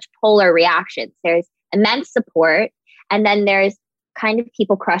 there's such polar reactions. There's immense support. And then there's kind of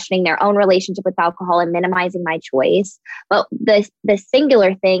people questioning their own relationship with alcohol and minimizing my choice. But the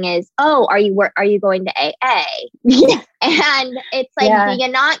singular thing is, oh, are you going to AA? And it's like, do you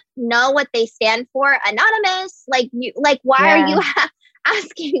not know what they stand for? Anonymous? Why are you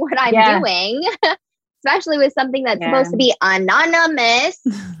asking what I'm doing? Especially with something that's supposed to be anonymous.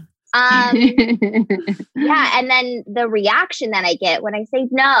 And then the reaction that I get when I say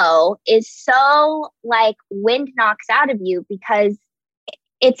no is so like wind knocks out of you, because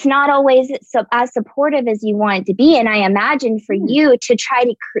it's not always as supportive as you want it to be. And I imagine for you to try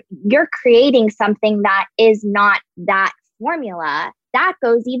to, you're creating something that is not that formula that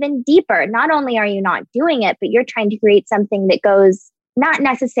goes even deeper. Not only are you not doing it, but you're trying to create something that goes not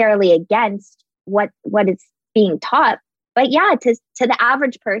necessarily against what is being taught. But to the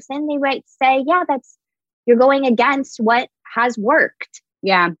average person, they might say, you're going against what has worked.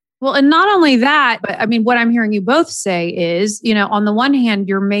 Yeah. Well, and not only that, but I mean, what I'm hearing you both say is, on the one hand,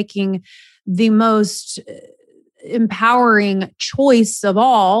 you're making the most empowering choice of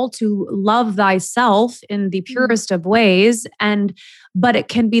all to love thyself in the purest of ways. But it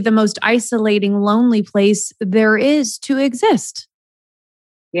can be the most isolating, lonely place there is to exist.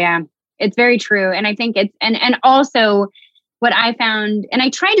 Yeah. It's very true. And I think it's, and also what I found, and I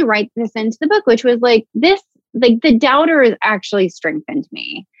tried to write this into the book, which was like this, like the doubter actually strengthened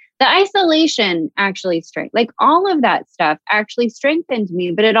me. The isolation actually like all of that stuff actually strengthened me,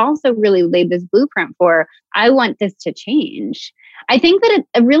 but it also really laid this blueprint for, I want this to change. I think that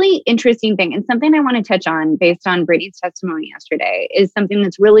a really interesting thing, and something I want to touch on based on Brittany's testimony yesterday, is something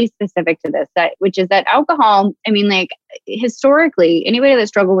that's really specific to this, which is that alcohol, I mean, like historically, anybody that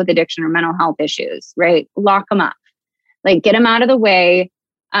struggled with addiction or mental health issues, right? Lock them up, like get them out of the way.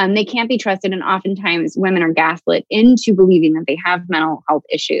 They can't be trusted. And oftentimes women are gaslit into believing that they have mental health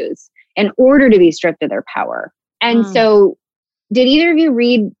issues in order to be stripped of their power. And so did either of you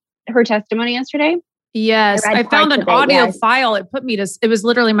read her testimony yesterday? Yes. I found an audio file. It was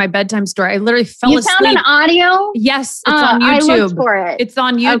literally my bedtime story. I literally fell asleep. You found an audio? Yes. It's on YouTube. I looked for it. It's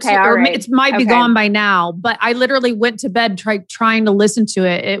on YouTube. Okay, all right. It might be gone by now, but I literally went to bed trying to listen to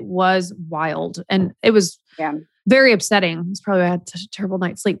it. It was wild. And it was very upsetting. It's probably I had such a terrible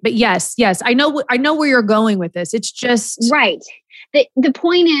night's sleep. But yes, I know where you're going with this. It's just right. The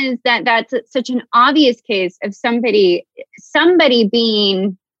point is that that's such an obvious case of somebody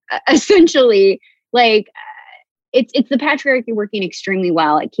being essentially like it's the patriarchy working extremely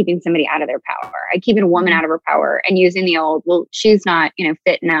well at keeping somebody out of their power, at keeping a woman out of her power, and using the old, well, she's not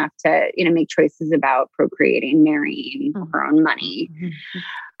fit enough to make choices about procreating, marrying, her own money.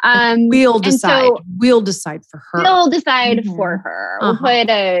 We'll decide. We'll decide for her. We'll decide for her. We'll put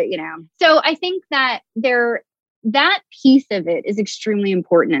So I think that that piece of it is extremely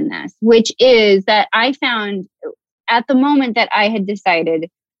important in this, which is that I found at the moment that I had decided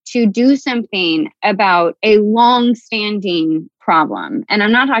to do something about a long-standing problem. And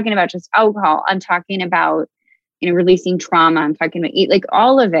I'm not talking about just alcohol. I'm talking about, releasing trauma. I'm talking about like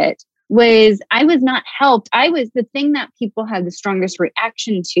all of it. I was not helped. The thing that people had the strongest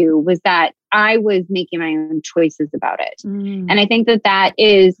reaction to was that I was making my own choices about it. And I think that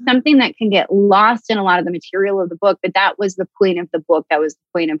is something that can get lost in a lot of the material of the book, but that was the point of the book. That was the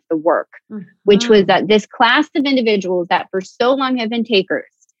point of the work, which was that this class of individuals that for so long have been takers,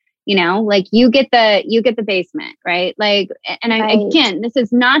 like you get the basement, right? Like, and again, this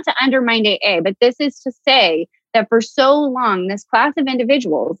is not to undermine AA, but this is to say that for so long, this class of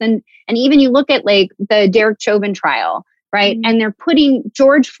individuals, and even you look at like the Derek Chauvin trial, right? And they're putting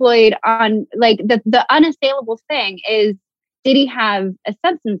George Floyd on, like the unassailable thing is, did he have a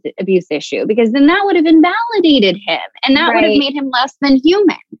substance abuse issue? Because then that would have invalidated him, and that would have made him less than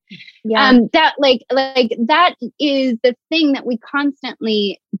human. Yeah. That is the thing that we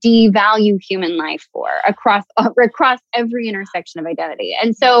constantly devalue human life for across every intersection of identity.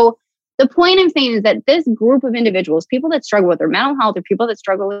 And so the point I'm saying is that this group of individuals, people that struggle with their mental health or people that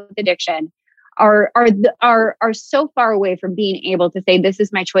struggle with addiction, are so far away from being able to say, this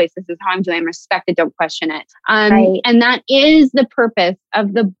is my choice, this is how I'm doing, I'm respected, don't question it. Right. And that is the purpose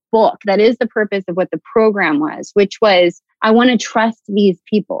of the book. That is the purpose of what the program was, which was, I want to trust these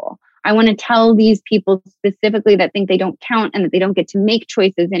people. I want to tell these people specifically that think they don't count and that they don't get to make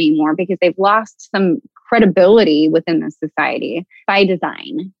choices anymore because they've lost some credibility within the society by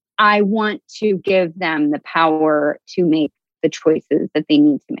design. I want to give them the power to make the choices that they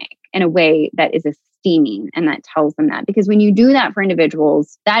need to make in a way that is esteeming and that tells them that. Because when you do that for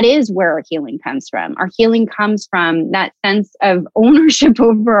individuals, that is where our healing comes from. Our healing comes from that sense of ownership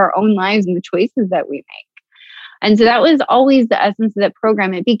over our own lives and the choices that we make. And so that was always the essence of that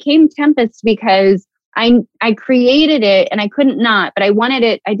program. It became Tempest because I created it and I couldn't not, but I wanted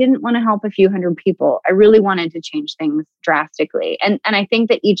it. I didn't want to help a few hundred people. I really wanted to change things drastically. And I think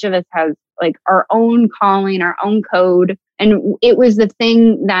that each of us has like our own calling, our own code. And it was the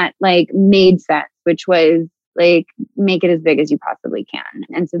thing that like made sense, which was like, make it as big as you possibly can.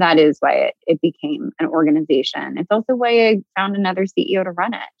 And so that is why it became an organization. It's also why I found another CEO to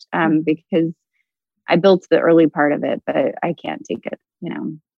run it, because I built the early part of it, but I can't take it,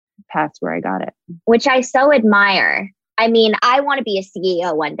 past where I got it. Which I so admire. I mean, I want to be a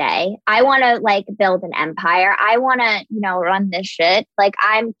CEO one day. I want to like build an empire. I want to, run this shit. Like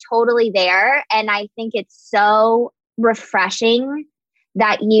I'm totally there. And I think it's so refreshing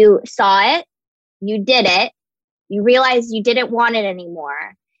that you saw it, you did it, you realized you didn't want it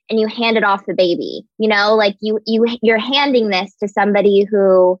anymore, and you handed off the baby. Like you're handing this to somebody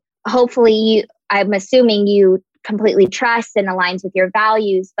who hopefully I'm assuming you completely trust and aligns with your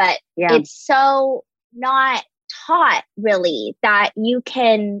values, but it's so not taught really that you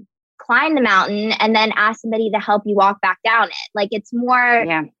can climb the mountain and then ask somebody to help you walk back down it. Like it's more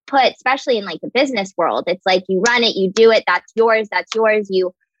put, especially in like the business world. It's like you run it, you do it, that's yours,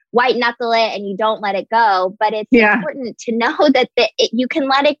 you white knuckle it and you don't let it go. But it's important to know that you can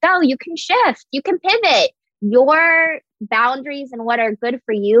let it go, you can shift, you can pivot. Your boundaries and what are good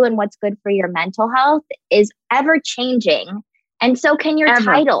for you and what's good for your mental health is ever changing. And so can your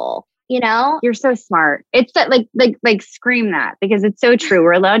title, You're so smart. It's that like scream that, because it's so true.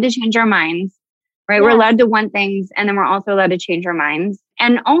 We're allowed to change our minds, right? Yes. We're allowed to want things, and then we're also allowed to change our minds.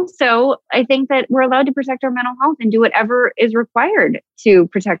 And also I think that we're allowed to protect our mental health and do whatever is required to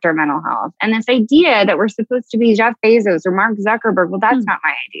protect our mental health. And this idea that we're supposed to be Jeff Bezos or Mark Zuckerberg, well, that's not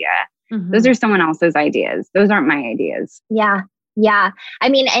my idea. Mm-hmm. Those are someone else's ideas. Those aren't my ideas. Yeah. Yeah. I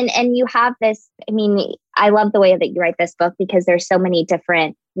mean, and you have this, I love the way that you write this book because there's so many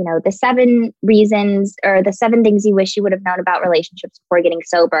different, the 7 reasons or the 7 things you wish you would have known about relationships before getting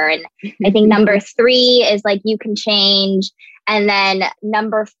sober. And I think number 3 is like, you can change. And then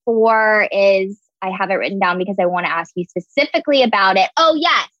number 4 is, I have it written down because I want to ask you specifically about it. Oh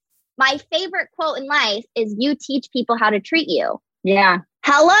yes. My favorite quote in life is, you teach people how to treat you. Yeah.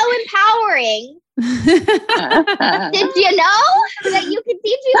 Hello, empowering. Did you know that you could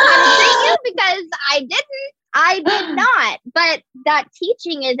teach you how to treat you? Because I did not. But that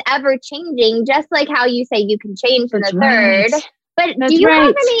teaching is ever changing, just like how you say you can change in the third. But do you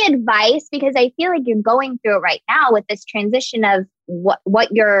have any advice? Because I feel like you're going through it right now with this transition of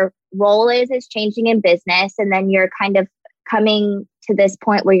what your role is changing in business. And then you're kind coming to this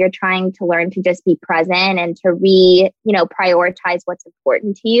point where you're trying to learn to just be present and to prioritize what's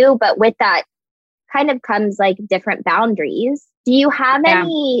important to you. But with that kind of comes like different boundaries. Do you have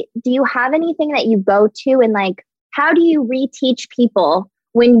anything that you go to, and like, how do you reteach people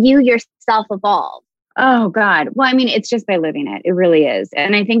when you yourself evolve? Oh God. Well, it's just by living it. It really is.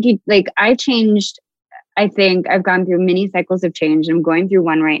 And I think I've gone through many cycles of change, and I'm going through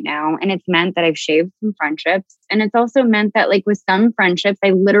one right now. And it's meant that I've shaved some friendships. And it's also meant that like with some friendships,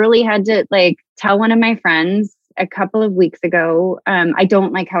 I literally had to like tell one of my friends a couple of weeks ago, I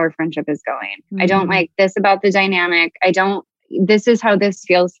don't like how our friendship is going. Mm-hmm. I don't like this about the dynamic. This is how this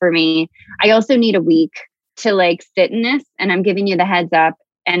feels for me. I also need a week to like sit in this, and I'm giving you the heads up.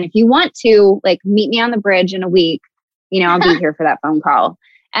 And if you want to like meet me on the bridge in a week, I'll be here for that phone call.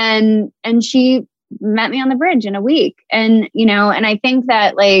 And she met me on the bridge in a week. And, and I think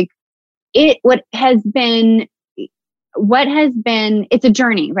that like what has been, it's a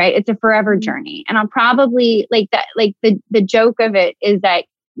journey, right? It's a forever journey. And I'll probably like that, like the joke of it is that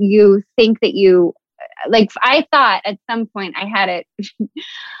you think that I thought at some point I had it.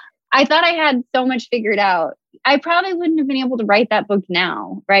 I thought I had so much figured out. I probably wouldn't have been able to write that book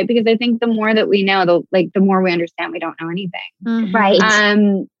now, right? Because I think the more that we know, the more we understand we don't know anything. Mm-hmm. Right.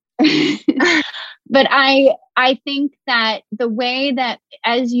 But I think that the way that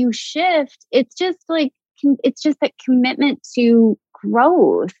as you shift, it's just that commitment to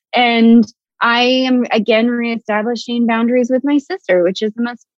growth. And I am again reestablishing boundaries with my sister, which is the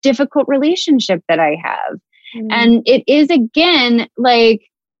most difficult relationship that I have. And it is again, like,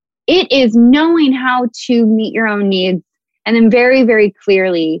 it is knowing how to meet your own needs and then very, very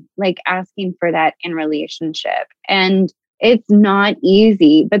clearly, like, asking for that in relationship. And it's not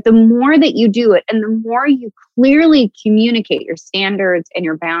easy, but the more that you do it and the more you clearly communicate your standards and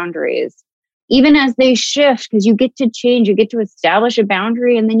your boundaries, even as they shift, because you get to change, you get to establish a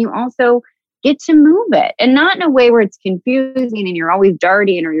boundary, and then you also get to move it, and not in a way where it's confusing and you're always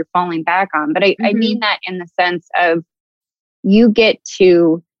darting or you're falling back on. But I mean that in the sense of you get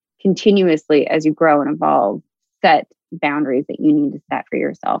to continuously, as you grow and evolve, set boundaries that you need to set for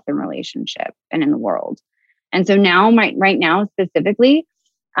yourself in relationship and in the world. And so now, right now specifically,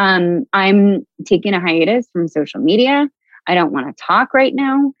 I'm taking a hiatus from social media. I don't want to talk right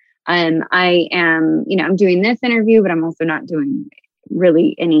now. I am, I'm doing this interview, but I'm also not doing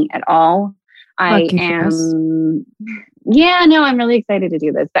really any at all. I'm really excited to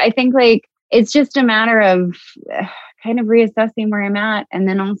do this. But I think, like, it's just a matter of kind of reassessing where I'm at and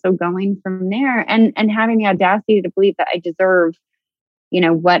then also going from there and having the audacity to believe that I deserve,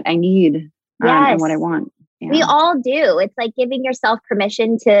 what I need and what I want. Yeah. We all do. It's like giving yourself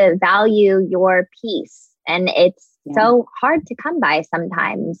permission to value your peace. And it's so hard to come by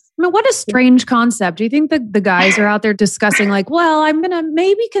sometimes. I mean, what a strange concept. Do you think that the guys are out there discussing like, well, I'm going to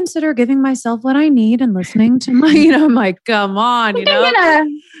maybe consider giving myself what I need and listening to my, I'm like, come on, I'm going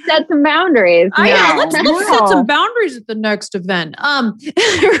to set some boundaries. Let's set some boundaries at the next event.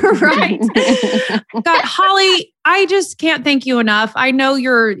 Right. God, Holly, I just can't thank you enough. I know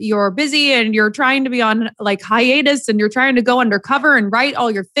you're busy and you're trying to be on like hiatus and you're trying to go undercover and write all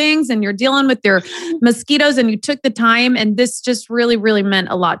your things and you're dealing with your mosquitoes and you took the time, and this just really, really meant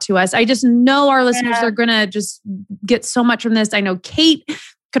a lot to us. I just know our listeners are going to just get so much from this. I know Kate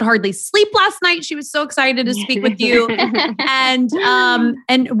could hardly sleep last night. She was so excited to speak with you. And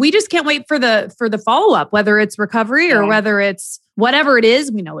we just can't wait for the follow-up, whether it's recovery or whether it's whatever it is,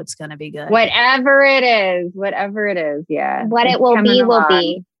 we know it's going to be good. Whatever it is. Yeah. What it will be, will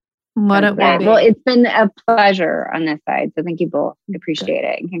be. What it will be. Well, it's been a pleasure on this side. So thank you both. Appreciate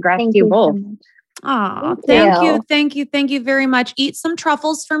it. And congrats to you both. Oh, thank you very much. Eat some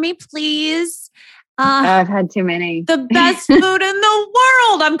truffles for me, please. I've had too many. The best food in the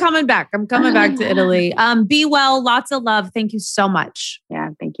world. I'm coming back to Italy. Be well. Lots of love. Thank you so much. Yeah.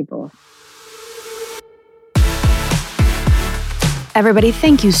 Thank you both. Everybody,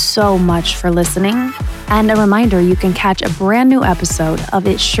 thank you so much for listening. And a reminder, you can catch a brand new episode of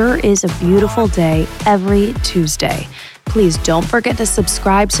It Sure Is a Beautiful Day every Tuesday. Please don't forget to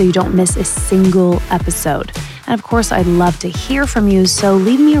subscribe so you don't miss a single episode. And of course, I'd love to hear from you, so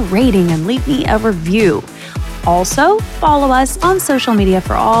leave me a rating and leave me a review. Also, follow us on social media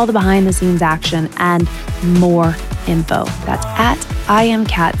for all the behind-the-scenes action and more info. That's at I am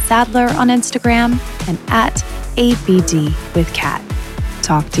Kat Sadler on Instagram and at ABD with Kat.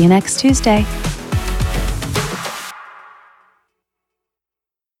 Talk to you next Tuesday.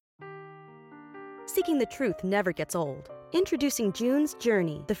 Seeking the truth never gets old. Introducing June's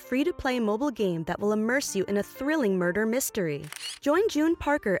Journey, the free-to-play mobile game that will immerse you in a thrilling murder mystery. Join June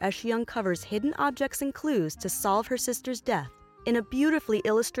Parker as she uncovers hidden objects and clues to solve her sister's death in a beautifully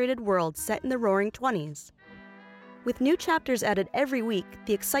illustrated world set in the Roaring '20s. With new chapters added every week,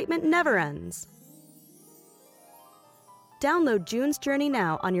 the excitement never ends. Download June's Journey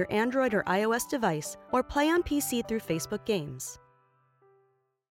now on your Android or iOS device or play on PC through Facebook Games.